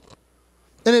analogy,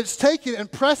 and it's taking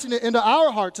and pressing it into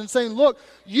our hearts and saying, look,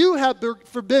 you have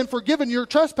been forgiven your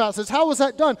trespasses. How was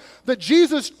that done? That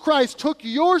Jesus Christ took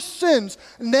your sins,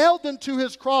 nailed them to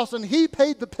his cross, and he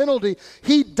paid the penalty.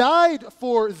 He died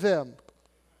for them.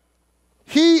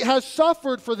 He has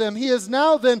suffered for them. He has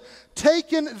now then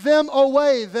taken them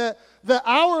away. That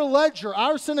our ledger,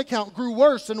 our sin account grew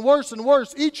worse and worse and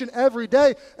worse each and every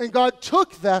day. And God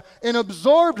took that and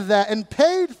absorbed that and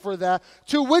paid for that,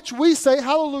 to which we say,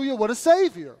 hallelujah, what a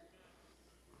Savior.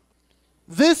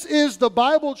 This is the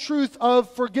Bible truth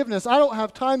of forgiveness. I don't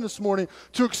have time this morning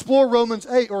to explore Romans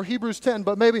 8 or Hebrews 10,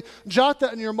 but maybe jot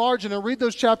that in your margin and read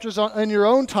those chapters in your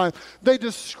own time. They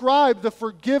describe the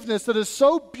forgiveness that is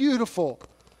so beautiful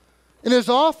and is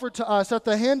offered to us at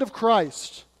the hand of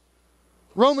Christ.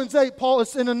 Romans 8, Paul,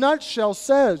 in a nutshell,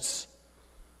 says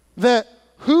that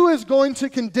who is going to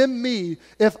condemn me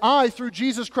if I, through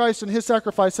Jesus Christ and his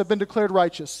sacrifice, have been declared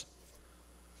righteous?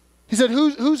 He said,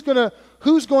 who's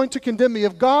going to condemn me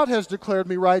if God has declared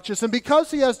me righteous? And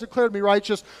because he has declared me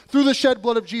righteous through the shed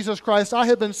blood of Jesus Christ, I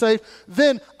have been saved.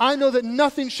 Then I know that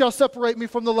nothing shall separate me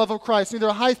from the love of Christ,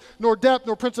 neither height nor depth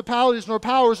nor principalities nor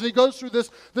powers. And he goes through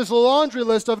this laundry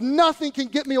list of nothing can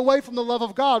get me away from the love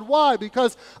of God. Why?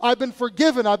 Because I've been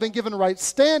forgiven. I've been given right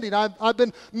standing. I've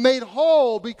been made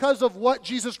whole because of what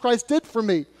Jesus Christ did for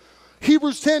me.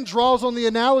 Hebrews 10 draws on the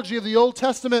analogy of the Old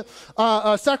Testament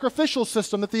sacrificial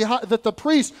system, that the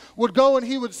priest would go and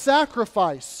he would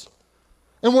sacrifice.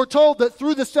 And we're told that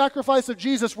through the sacrifice of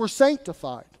Jesus, we're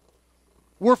sanctified.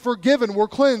 We're forgiven, we're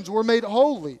cleansed, we're made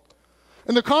holy.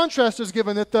 And the contrast is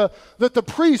given that the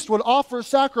priest would offer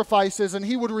sacrifices and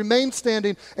he would remain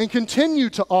standing and continue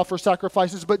to offer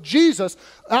sacrifices. But Jesus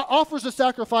offers a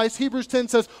sacrifice, Hebrews 10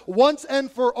 says, once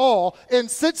and for all, and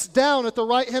sits down at the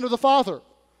right hand of the Father.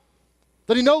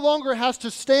 That he no longer has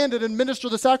to stand and administer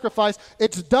the sacrifice.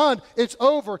 It's done. It's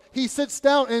over. He sits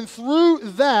down, and through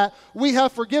that, we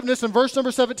have forgiveness. And verse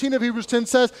number 17 of Hebrews 10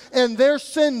 says, and their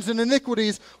sins and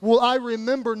iniquities will I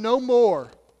remember no more.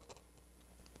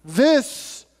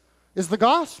 This is the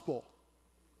gospel.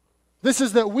 This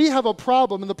is that we have a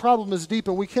problem, and the problem is deep,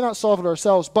 and we cannot solve it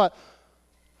ourselves. But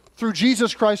through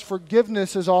Jesus Christ,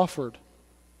 forgiveness is offered.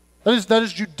 That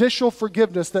is judicial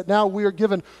forgiveness, that now we are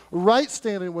given right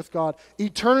standing with God.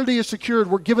 Eternity is secured.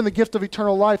 We're given the gift of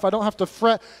eternal life. I don't have to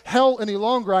fret hell any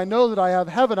longer. I know that I have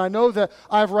heaven. I know that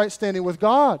I have right standing with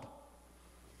God.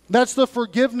 That's the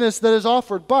forgiveness that is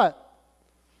offered. But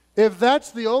if that's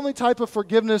the only type of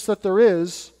forgiveness that there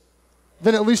is,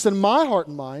 then at least in my heart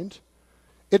and mind,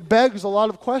 it begs a lot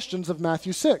of questions of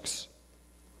Matthew 6.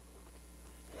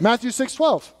 Matthew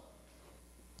 6:12.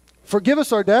 Forgive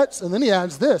us our debts, and then he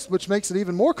adds this, which makes it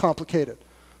even more complicated.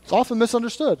 It's often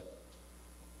misunderstood.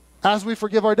 As we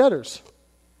forgive our debtors.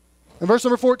 In verse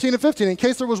number 14 and 15, in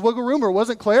case there was wiggle room or it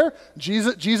wasn't clear,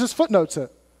 Jesus footnotes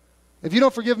it. If you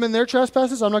don't forgive them their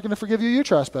trespasses, I'm not going to forgive you your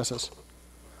trespasses.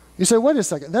 You say, wait a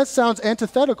second, that sounds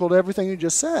antithetical to everything you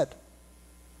just said.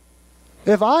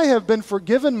 If I have been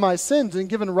forgiven my sins and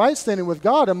given right standing with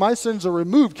God, and my sins are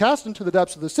removed, cast into the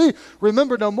depths of the sea,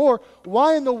 remember no more,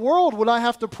 why in the world would I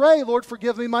have to pray, Lord,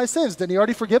 forgive me my sins? Didn't he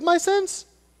already forgive my sins?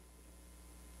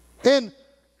 And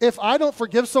if I don't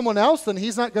forgive someone else, then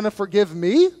he's not going to forgive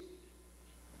me?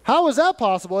 How is that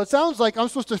possible? It sounds like I'm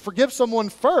supposed to forgive someone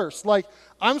first. Like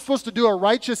I'm supposed to do a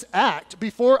righteous act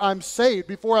before I'm saved,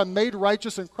 before I'm made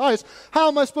righteous in Christ. How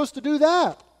am I supposed to do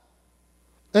that?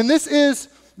 And this is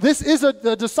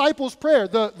a disciple's prayer.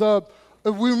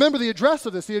 We remember the address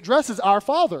of this. The address is Our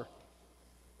Father.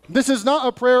 This is not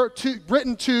a prayer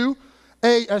written to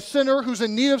a sinner who's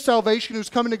in need of salvation,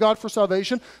 who's coming to God for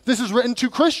salvation. This is written to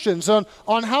Christians on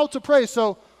how to pray.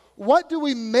 So what do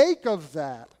we make of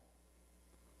that?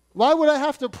 Why would I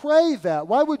have to pray that?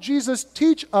 Why would Jesus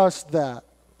teach us that?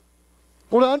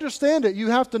 Well, to understand it, you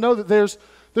have to know that there's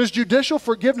judicial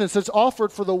forgiveness that's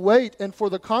offered for the weight and for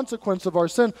the consequence of our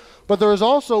sin, but there is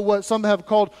also what some have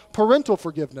called parental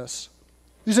forgiveness.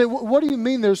 You say, what do you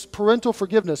mean there's parental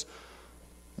forgiveness?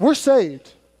 We're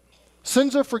saved.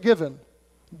 Sins are forgiven,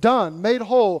 done, made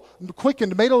whole,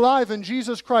 quickened, made alive in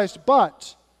Jesus Christ,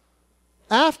 but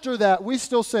after that, we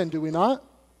still sin, do we not?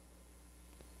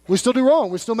 We still do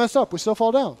wrong. We still mess up. We still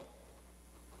fall down.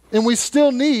 And we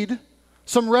still need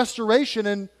some restoration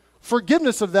and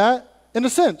forgiveness of that in a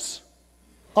sense.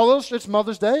 It's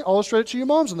Mother's Day. I'll illustrate it to you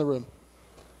moms in the room.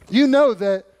 You know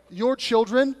that your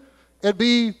children, it'd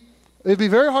be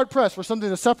very hard pressed for something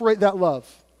to separate that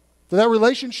love. That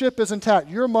relationship is intact.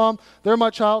 You're a mom, they're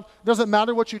my child. It doesn't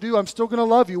matter what you do, I'm still going to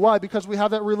love you. Why? Because we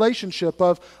have that relationship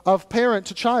of parent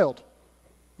to child.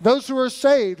 Those who are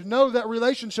saved know that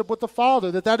relationship with the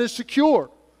Father, that is secure.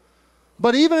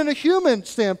 But even in a human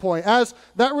standpoint, as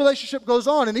that relationship goes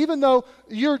on, and even though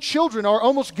your children are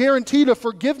almost guaranteed a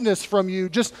forgiveness from you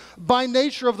just by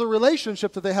nature of the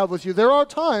relationship that they have with you, there are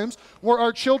times where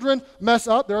our children mess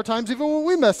up. There are times even when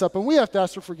we mess up and we have to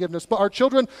ask for forgiveness. But our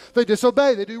children, they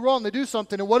disobey, they do wrong, they do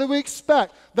something. And what do we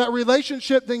expect? That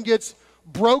relationship then gets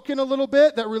broken a little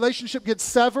bit. That relationship gets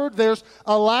severed. There's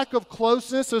a lack of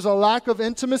closeness. There's a lack of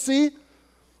intimacy.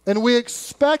 And we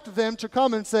expect them to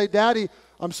come and say, Daddy,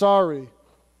 I'm sorry.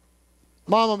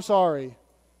 Mom, I'm sorry.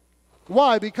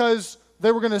 Why? Because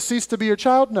they were going to cease to be your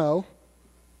child? No.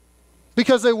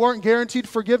 Because they weren't guaranteed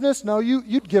forgiveness? No,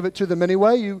 you'd give it to them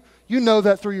anyway. You know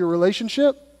that through your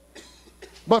relationship.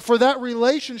 But for that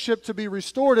relationship to be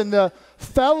restored and the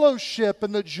fellowship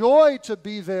and the joy to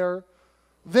be there,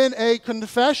 then a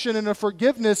confession and a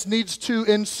forgiveness needs to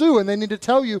ensue. And they need to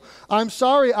tell you, I'm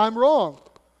sorry, I'm wrong.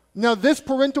 Now, this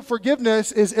parental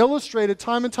forgiveness is illustrated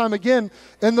time and time again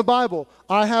in the Bible.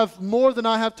 I have more than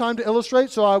I have time to illustrate,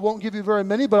 so I won't give you very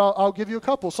many, but I'll give you a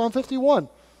couple. Psalm 51.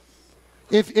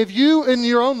 If you, in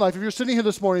your own life, if you're sitting here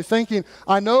this morning thinking,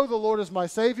 I know the Lord is my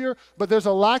Savior, but there's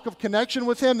a lack of connection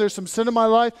with Him, there's some sin in my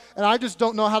life, and I just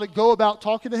don't know how to go about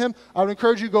talking to Him, I would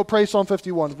encourage you to go pray Psalm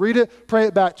 51. Read it, pray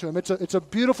it back to Him. It's a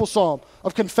beautiful psalm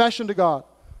of confession to God.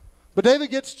 But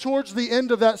David gets towards the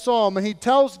end of that psalm, and he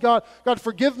tells God, God,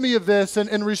 forgive me of this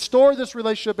and restore this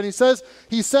relationship. And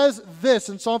he says this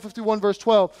in Psalm 51, verse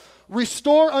 12,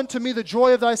 restore unto me the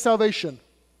joy of thy salvation.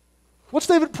 What's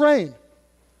David praying?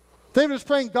 David is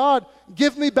praying, God,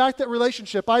 give me back that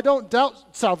relationship. I don't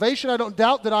doubt salvation. I don't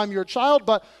doubt that I'm your child,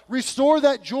 but restore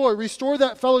that joy, restore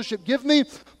that fellowship. Give me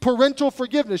parental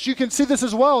forgiveness. You can see this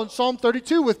as well in Psalm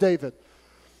 32 with David.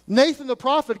 Nathan the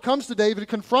prophet comes to David,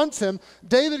 confronts him.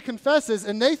 David confesses,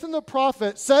 and Nathan the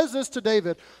prophet says this to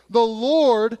David, the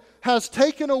Lord has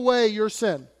taken away your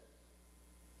sin.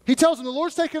 He tells him the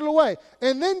Lord's taken it away.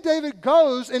 And then David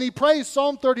goes and he prays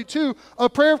Psalm 32, a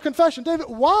prayer of confession. David,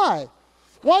 why?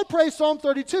 Why pray Psalm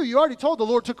 32? You already told the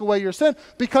Lord took away your sin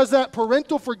because that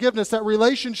parental forgiveness, that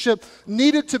relationship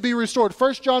needed to be restored.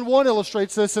 1 John 1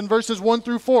 illustrates this in verses 1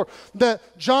 through 4.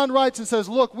 That John writes and says,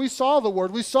 look, we saw the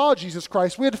Word. We saw Jesus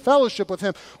Christ. We had fellowship with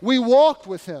Him. We walked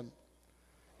with Him.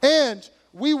 And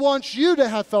we want you to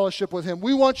have fellowship with Him.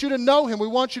 We want you to know Him. We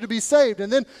want you to be saved.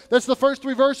 And then that's the first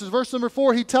three verses. Verse number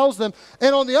 4, he tells them,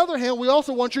 and on the other hand, we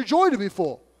also want your joy to be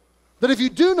full. That if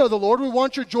you do know the Lord, we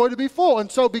want your joy to be full.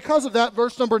 And so because of that,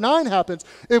 verse number 9 happens.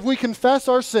 If we confess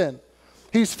our sin,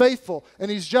 He's faithful and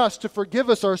He's just to forgive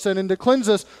us our sin and to cleanse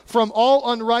us from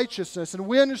all unrighteousness. And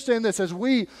we understand this as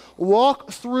we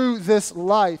walk through this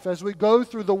life, as we go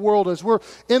through the world, as we're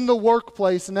in the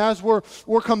workplace, and as we're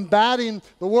combating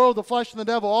the world, the flesh, and the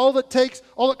devil, all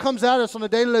that comes at us on a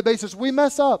day-to-day basis, we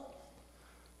mess up.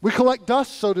 We collect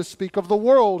dust, so to speak, of the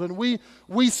world, and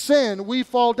we sin, we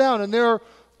fall down, and there are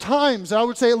times, I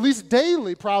would say at least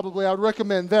daily probably, I would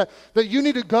recommend that you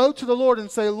need to go to the Lord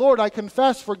and say, Lord, I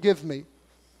confess, forgive me.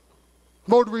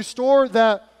 Lord, restore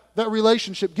that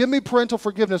relationship. Give me parental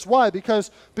forgiveness. Why? Because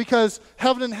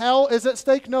heaven and hell is at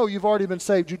stake? No, you've already been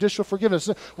saved. Judicial forgiveness.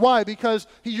 Why? Because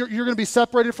you're going to be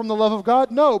separated from the love of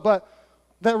God? No, but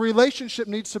that relationship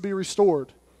needs to be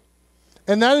restored.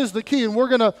 And that is the key. And we're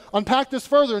going to unpack this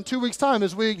further in 2 weeks' time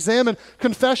as we examine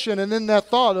confession and then that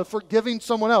thought of forgiving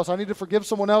someone else. I need to forgive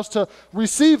someone else to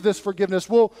receive this forgiveness.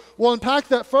 We'll unpack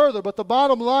that further. But the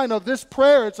bottom line of this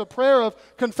prayer, it's a prayer of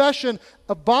confession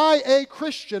by a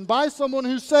Christian, by someone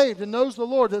who's saved and knows the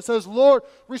Lord, that says, Lord,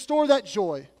 restore that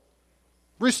joy.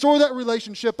 Restore that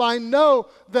relationship. I know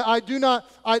that I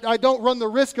don't run the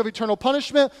risk of eternal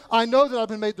punishment. I know that I've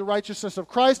been made the righteousness of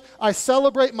Christ. I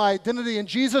celebrate my identity in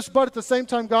Jesus, but at the same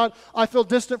time, God, I feel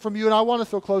distant from you and I want to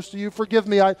feel close to you. Forgive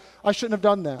me. I shouldn't have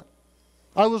done that.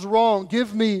 I was wrong.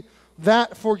 Give me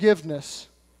that forgiveness.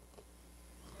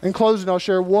 In closing, I'll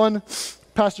share one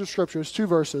passage of Scripture. It's 2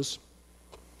 verses.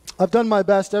 I've done my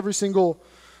best every single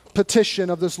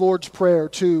petition of this Lord's Prayer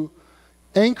to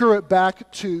anchor it back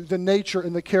to the nature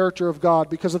and the character of God,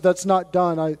 because if that's not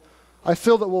done, I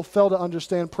feel that we'll fail to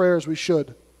understand prayer as we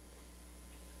should.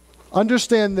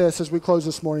 Understand this as we close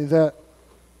this morning, that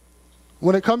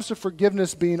when it comes to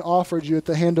forgiveness being offered you at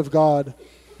the hand of God,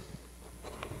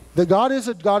 that God is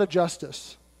a God of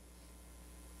justice.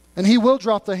 And He will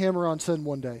drop the hammer on sin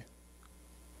one day.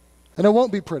 And it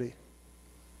won't be pretty.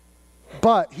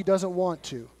 But He doesn't want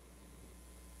to.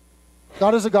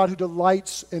 God is a God who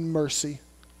delights in mercy,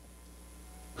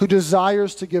 who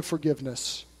desires to give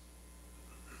forgiveness,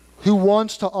 who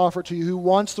wants to offer to you, who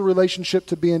wants the relationship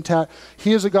to be intact.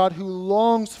 He is a God who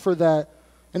longs for that.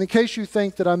 And in case you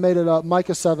think that I made it up,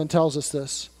 Micah 7 tells us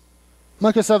this.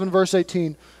 Micah 7 verse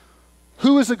 18,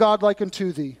 who is a God like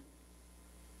unto thee,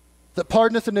 that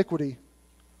pardoneth iniquity,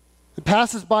 and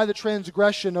passes by the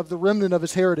transgression of the remnant of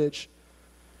his heritage.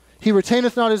 He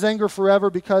retaineth not his anger forever,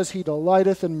 because he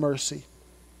delighteth in mercy.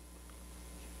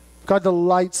 God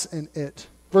delights in it.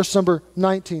 Verse number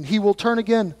 19, he will turn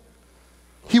again.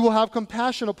 He will have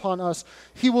compassion upon us.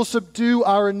 He will subdue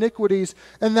our iniquities,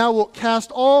 and thou wilt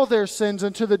cast all their sins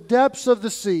into the depths of the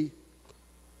sea.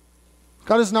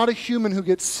 God is not a human who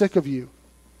gets sick of you.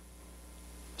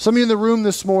 Some of you in the room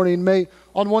this morning may,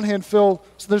 on one hand, feel,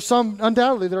 so there's some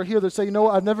undoubtedly that are here that say, you know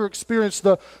what, I've never experienced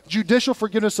the judicial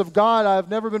forgiveness of God. I've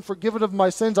never been forgiven of my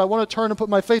sins. I want to turn and put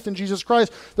my faith in Jesus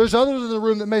Christ. There's others in the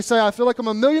room that may say, I feel like I'm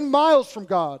a million miles from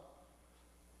God.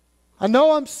 I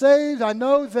know I'm saved. I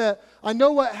know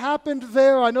what happened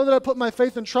there. I know that I put my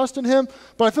faith and trust in Him,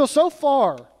 but I feel so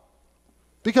far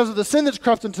because of the sin that's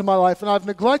crept into my life, and I've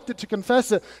neglected to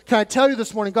confess it. Can I tell you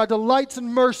this morning, God delights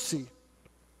in mercy.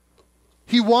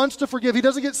 He wants to forgive. He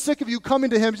doesn't get sick of you coming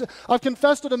to Him. I've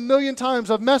confessed it 1,000,000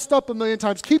 times. I've messed up 1,000,000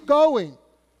 times. Keep going.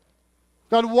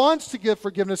 God wants to give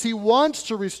forgiveness. He wants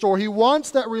to restore. He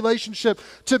wants that relationship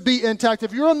to be intact.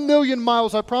 If you're 1,000,000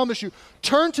 miles, I promise you,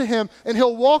 turn to Him and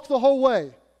He'll walk the whole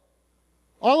way.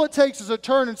 All it takes is a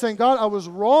turn and saying, God, I was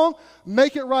wrong,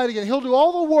 make it right again. He'll do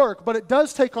all the work, but it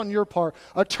does take on your part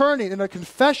a turning and a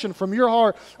confession from your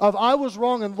heart of I was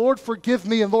wrong, and Lord, forgive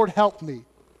me, and Lord, help me.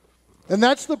 And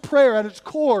that's the prayer at its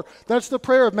core. That's the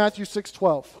prayer of Matthew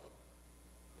 6:12.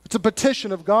 It's a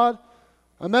petition of God.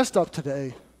 I messed up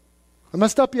today. I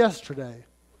messed up yesterday.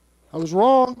 I was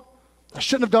wrong. I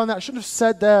shouldn't have done that. I shouldn't have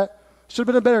said that. I should have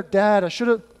been a better dad.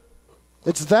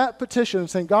 It's that petition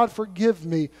saying, God, forgive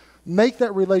me. Make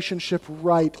that relationship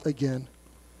right again.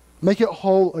 Make it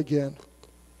whole again.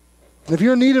 And if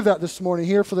you're in need of that this morning,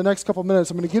 here for the next couple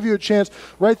minutes, I'm going to give you a chance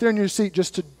right there in your seat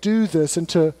just to do this and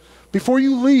to, before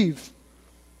you leave,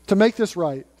 to make this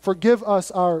right. Forgive us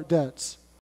our debts.